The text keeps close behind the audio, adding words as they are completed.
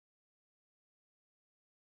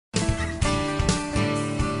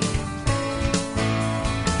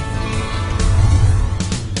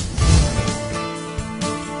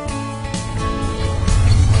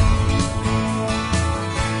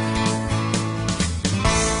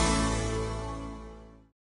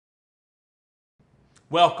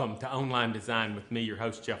Welcome to Online Design with me, your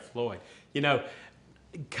host, Jeff Floyd. You know,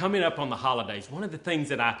 coming up on the holidays, one of the things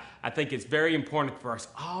that I think is very important for us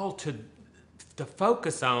all to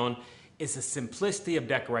focus on is the simplicity of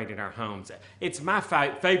decorating our homes. It's my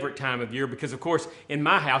favorite time of year because, of course, in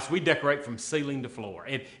my house, we decorate from ceiling to floor.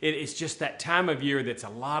 It's just that time of year that's a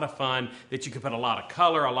lot of fun, that you can put a lot of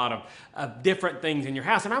color, a lot of different things in your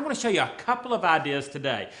house. And I want to show you a couple of ideas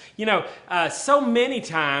today. You know, so many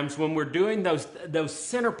times when we're doing those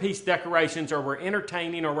centerpiece decorations, or we're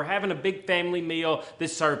entertaining, or we're having a big family meal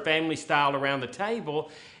that's served family style around the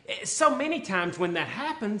table, so many times when that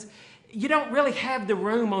happens, you don't really have the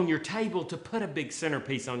room on your table to put a big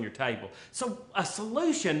centerpiece on your table. So a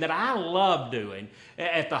solution that I love doing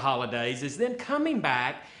at the holidays is then coming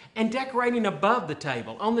back and decorating above the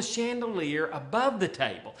table, on the chandelier above the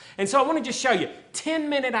table. And so I want to just show you a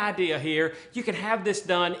 10-minute idea here. You can have this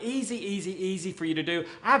done easy for you to do.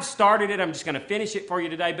 I've started it. I'm just going to finish it for you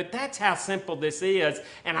today, but that's how simple this is.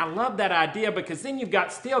 And I love that idea because then you've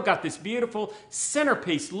still got this beautiful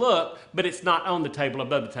centerpiece look, but it's not on the table,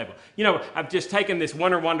 above the table. You know, I've just taken this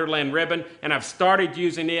Winter Wonderland ribbon and I've started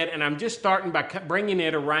using it, and I'm just starting by bringing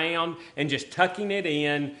it around and just tucking it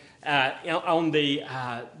in on the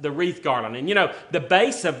wreath garland. And you know, the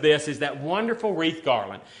base of this is that wonderful wreath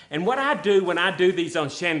garland. And what I do when I do these on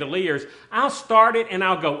chandeliers, I'll start it and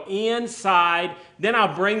I'll go inside, then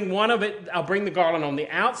I'll bring the garland on the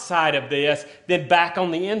outside of this, then back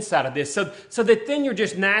on the inside of this. So that then you're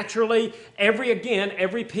just naturally,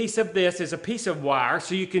 every piece of this is a piece of wire,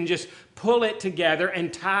 so you can just pull it together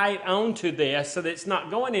and tie it onto this so that it's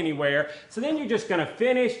not going anywhere. So then you're just going to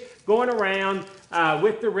finish going around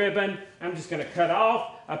with the ribbon. I'm just going to cut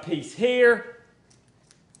off a piece here,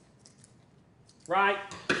 right?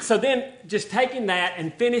 So then just taking that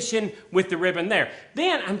and finishing with the ribbon there.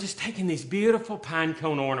 Then I'm just taking these beautiful pine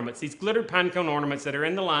cone ornaments, these glittered pine cone ornaments that are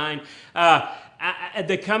in the line.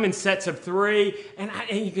 They come in sets of 3, and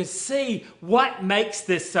you can see what makes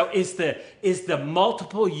this so is the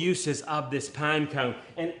multiple uses of this pine cone.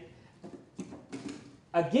 And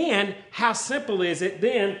again, how simple is it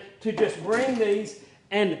then to just bring these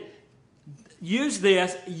and use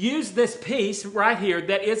this piece right here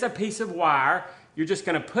that is a piece of wire. You're just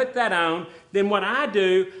going to put that on. Then what I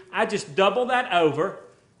do, I just double that over,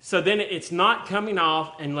 so then it's not coming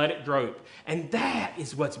off, and let it droop. And that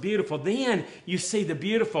is what's beautiful. Then you see the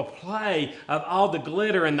beautiful play of all the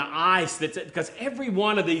glitter and the ice, because every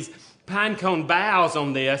one of these pine cone boughs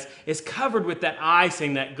on this is covered with that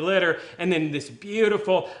icing, that glitter, and then this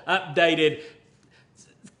beautiful updated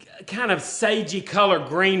kind of sagey color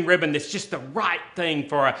green ribbon that's just the right thing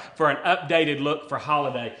for an updated look for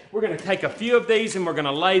holiday. We're going to take a few of these and we're going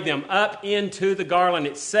to lay them up into the garland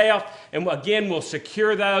itself, and again we'll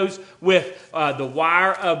secure those with the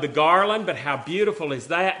wire of the garland. But how beautiful is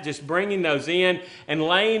that, just bringing those in and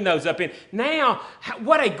laying those up in. Now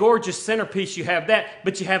what a gorgeous centerpiece you have that,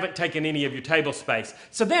 but you haven't taken any of your table space.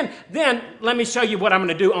 So then let me show you what I'm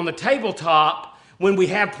going to do on the tabletop when we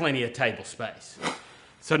have plenty of table space.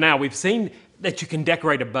 So now we've seen that you can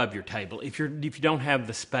decorate above your table if you don't have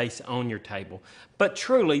the space on your table. But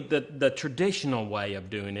truly, the traditional way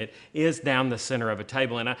of doing it is down the center of a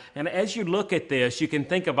table. And as you look at this, you can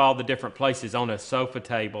think of all the different places: on a sofa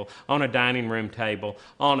table, on a dining room table,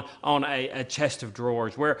 on a chest of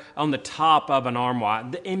drawers, where on the top of an armoire,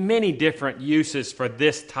 in many different uses for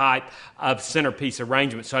this type of centerpiece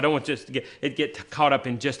arrangement. So I don't want just to get caught up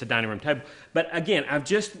in just a dining room table. But again, I've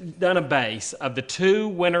just done a base of the 2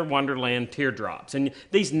 Winter Wonderland teardrops. And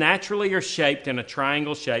these naturally are shaped in a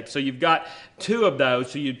triangle shape. So you've got 2 of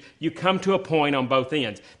those, so you come to a point on both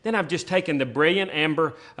ends. Then I've just taken the Brilliant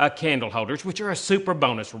Amber candle holders, which are a super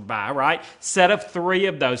bonus buy, right? Set of 3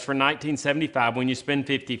 of those for $19.75 when you spend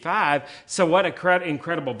 $55. So what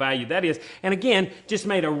incredible value that is. And again, just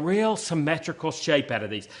made a real symmetrical shape out of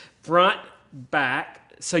these. Front, back.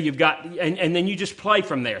 So you've got, and then you just play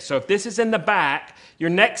from there. So if this is in the back,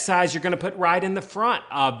 your next size you're going to put right in the front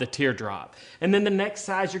of the teardrop. And then the next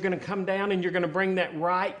size you're going to come down and you're going to bring that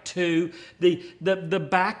right to the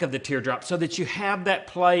back of the teardrop, so that you have that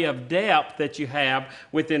play of depth that you have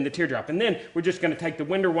within the teardrop. And then we're just going to take the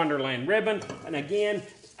Winter Wonderland ribbon, and again,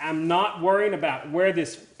 I'm not worrying about where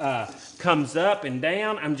this comes up and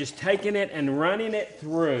down. I'm just taking it and running it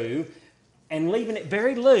through and leaving it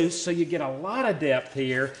very loose, so you get a lot of depth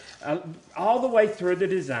here all the way through the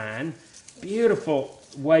design. Beautiful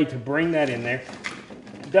way to bring that in there.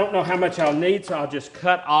 Don't know how much I'll need, so I'll just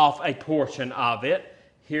cut off a portion of it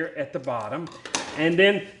here at the bottom. And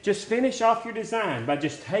then just finish off your design by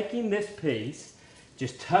just taking this piece,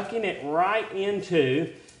 just tucking it right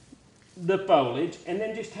into the foliage, and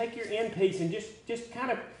then just take your end piece and just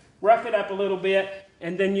kind of rough it up a little bit,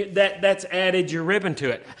 and then that's added your ribbon to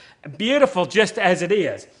it. Beautiful just as it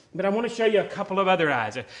is. But I want to show you a couple of other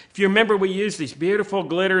eyes. If you remember, we used these beautiful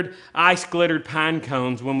ice glittered pine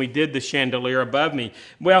cones when we did the chandelier above me.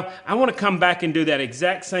 Well, I want to come back and do that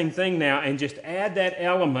exact same thing now and just add that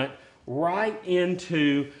element right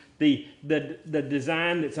into the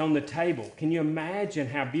design that's on the table. Can you imagine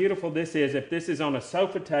how beautiful this is if this is on a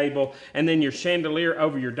sofa table and then your chandelier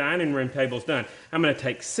over your dining room table is done? I'm going to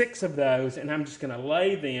take 6 of those and I'm just going to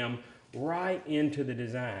lay them right into the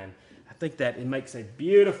design. I think that it makes a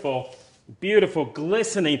beautiful, beautiful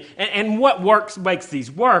glistening. And what makes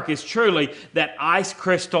these work is truly that ice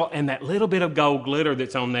crystal and that little bit of gold glitter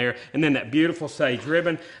that's on there, and then that beautiful sage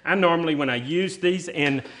ribbon. I normally, when I use these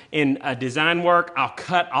in design work, I'll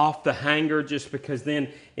cut off the hanger just because then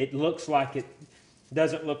it looks like it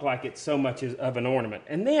doesn't look like it's so much of an ornament.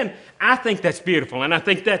 And then I think that's beautiful, and I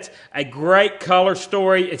think that's a great color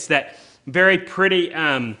story. It's that very pretty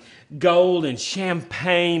gold and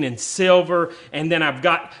champagne and silver, and then I've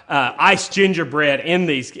got iced gingerbread in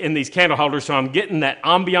these candle holders, so I'm getting that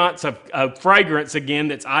ambiance of fragrance again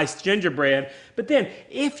that's iced gingerbread. But then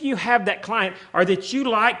if you have that client or that you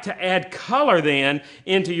like to add color then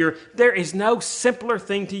into there is no simpler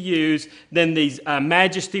thing to use than these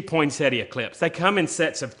Majesty poinsettia clips. They come in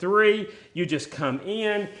sets of 3. You just come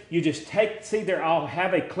in, you just see they all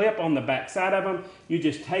have a clip on the back side of them. You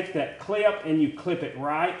just take that clip and you clip it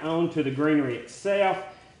right onto the greenery itself,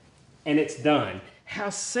 and it's done. How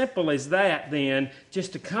simple is that then,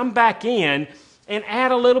 just to come back in and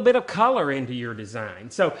add a little bit of color into your design.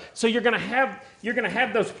 So you're going to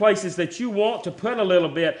have those places that you want to put a little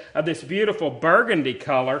bit of this beautiful burgundy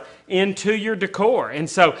color into your decor. And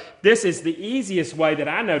so this is the easiest way that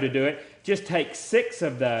I know to do it. Just take 6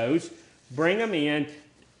 of those, bring them in,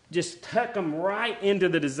 just tuck them right into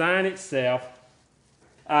the design itself,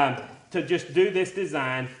 to just do this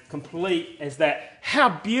design complete as that. How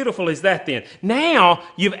beautiful is that then? Now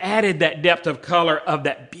you've added that depth of color of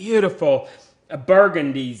that beautiful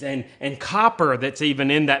burgundies and copper that's even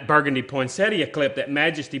in that burgundy poinsettia clip, that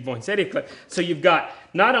Majesty poinsettia clip. So you've got,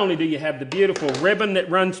 not only do you have the beautiful ribbon that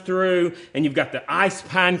runs through, and you've got the ice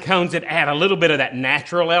pine cones that add a little bit of that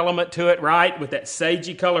natural element to it, right, with that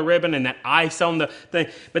sagey color ribbon and that ice on the thing,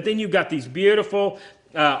 but then you've got these beautiful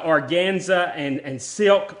organza and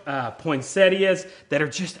silk poinsettias that are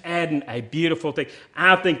just adding a beautiful thing.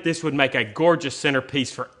 I think this would make a gorgeous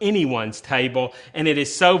centerpiece for anyone's table, and it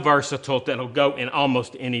is so versatile that it'll go in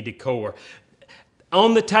almost any decor.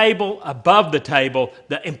 On the table, above the table,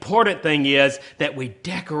 the important thing is that we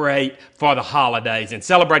decorate for the holidays, and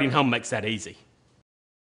Celebrating Home makes that easy.